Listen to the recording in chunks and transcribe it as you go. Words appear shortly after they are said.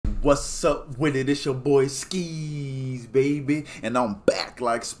What's up with it? It's your boy Sceez, baby. And I'm back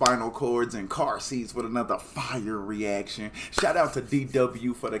like spinal cords and car seats with another fire reaction. Shout out to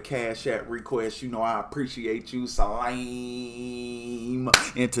DW for the CashApp request. You know I appreciate you, slime.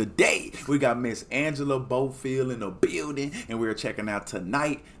 And today we got Miss Angela Bofill in the building, and we're checking out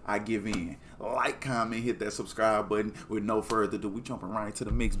Tonight I Give In. Like, comment, hit that subscribe button. With no further ado, we jumping right into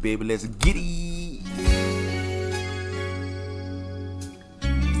the mix, baby. Let's get it.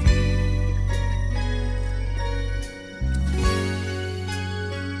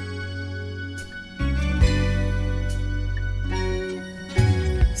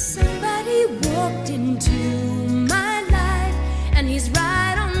 Somebody walked into my life and he's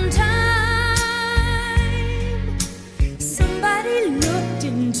right on time. Somebody looked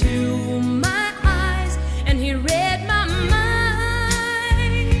into my eyes and he read my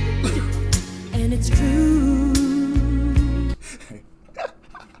mind. And it's true.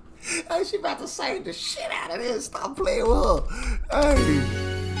 Hey, she about to sing the shit out of this. Stop playing with her. Hey.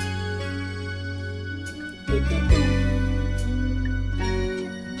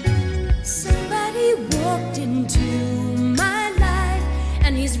 Somebody walked into my life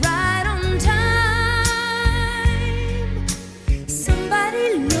and he's right on time.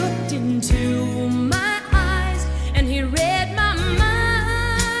 Somebody looked into my eyes and he read my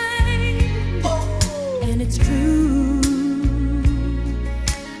mind. And it's true.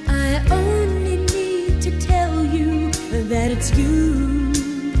 I only need to tell you that it's you.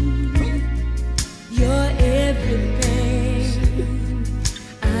 You're everything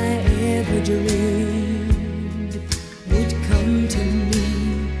dreamed would come to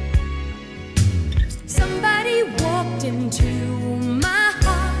me. Somebody walked into my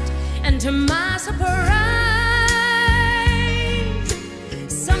heart, and to my surprise,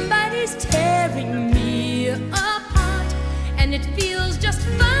 somebody's tearing me apart, and it feels just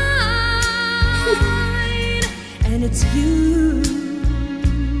fine. And it's you.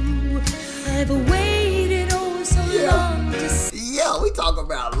 I've waited oh so long to see. Yeah, we talking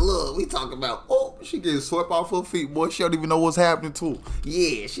about love. We talking about, oh, she getting swept off her feet, boy. She don't even know what's happening to her.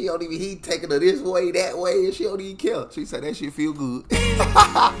 Yeah, she don't even, he taking her this way, that way, and she don't even care. She said that shit feel good.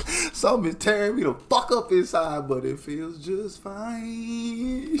 Something is tearing me the fuck up inside, but it feels just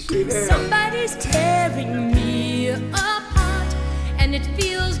fine. Shit. Somebody's tearing me apart, and it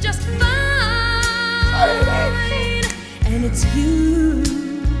feels just fine. And it's you.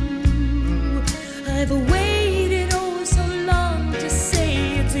 I've waited oh so long to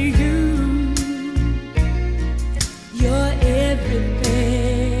say it to you. You're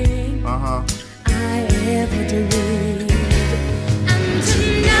everything I ever dreamed. And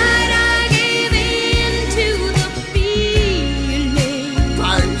tonight I give in to the feeling.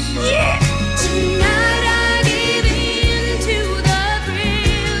 Yeah. Tonight I give in to the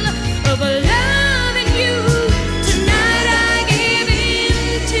thrill of loving you. Tonight I give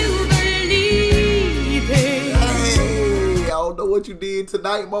in to believing. Hey, I don't know what you did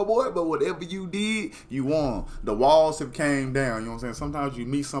tonight, my boy, but whatever you did, you won. The walls have came down. You know what I'm saying? Sometimes you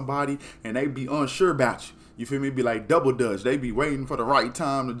meet somebody and they be unsure about you. You feel me? Be like double dutch. They be waiting for the right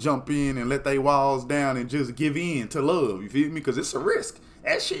time to jump in and let their walls down and just give in to love. You feel me? Because it's a risk.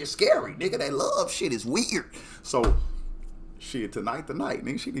 That shit is scary, nigga. That love shit is weird. So, shit, tonight,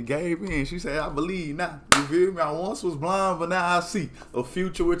 nigga, she done gave in. She said, I believe now. You feel me? I once was blind, but now I see a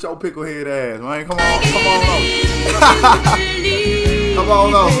future with your picklehead ass, man. Come on, come on up. Come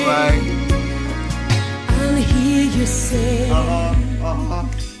on up, man. I'll hear you say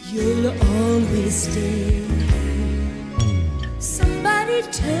you'll always stay. Somebody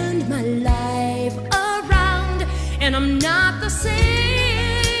turned my life around, and I'm not the same.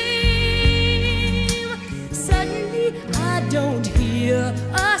 Suddenly I don't hear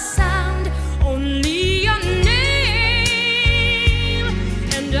a sound, only your name.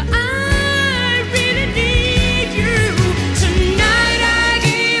 And I really need you. Tonight I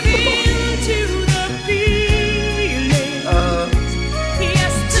give in to the feelings.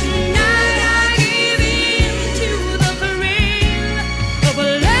 Yes, tonight I give in to the thrill of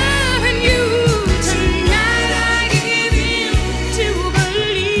loving you. Tonight I give in to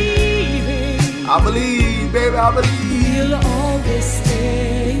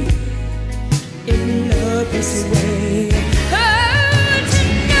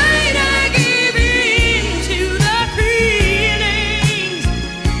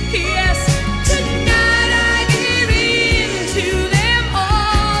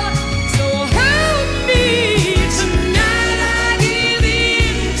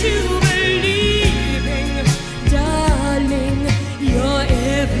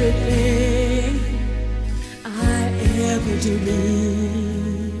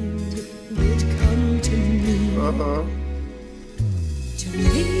to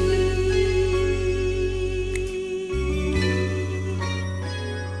me.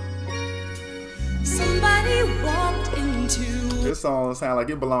 Somebody walked into This song sound like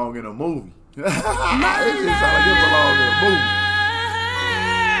it belong in a movie. It just sound like it belong in a movie.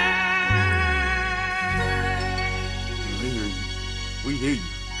 We hear you.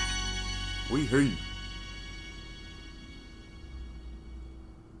 We hear you.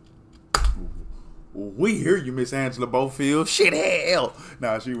 We hear you, Miss Angela Bofill. Shit, hell.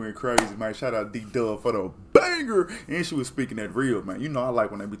 Nah, she went crazy, man. Shout out D-Dub for the banger. And she was speaking that real, man. You know I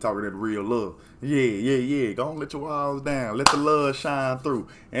like when they be talking that real love. Yeah. Go on, let your walls down. Let the love shine through.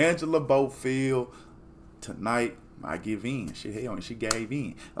 Angela Bofill, tonight, I give in. Shit, hell, and she gave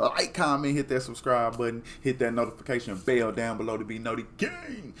in. Like, comment, hit that subscribe button, hit that notification bell down below to be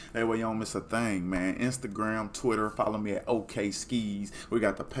notified. That way you don't miss a thing, man. Instagram, Twitter, follow me at OkSceez. We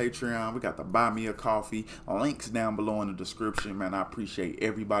got the Patreon, we got the Buy Me a Coffee. Links down below in the description, man. I appreciate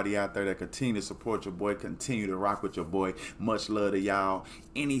everybody out there that continue to support your boy, continue to rock with your boy. Much love to y'all.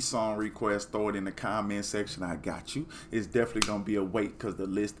 Any song request, throw it in the comment section. I got you. It's definitely gonna be a wait because the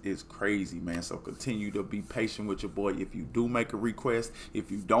list is crazy, man. So continue to be patient with your boy. If you do make a request,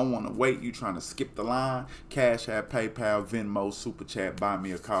 if you don't want to wait, you trying to skip the line, CashApp, PayPal, Venmo, Super Chat, Buy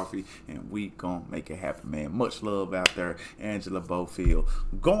Me a Coffee, and we gonna make it happen, man. Much love out there. Angela Bofill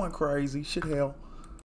going crazy. Shit, hell.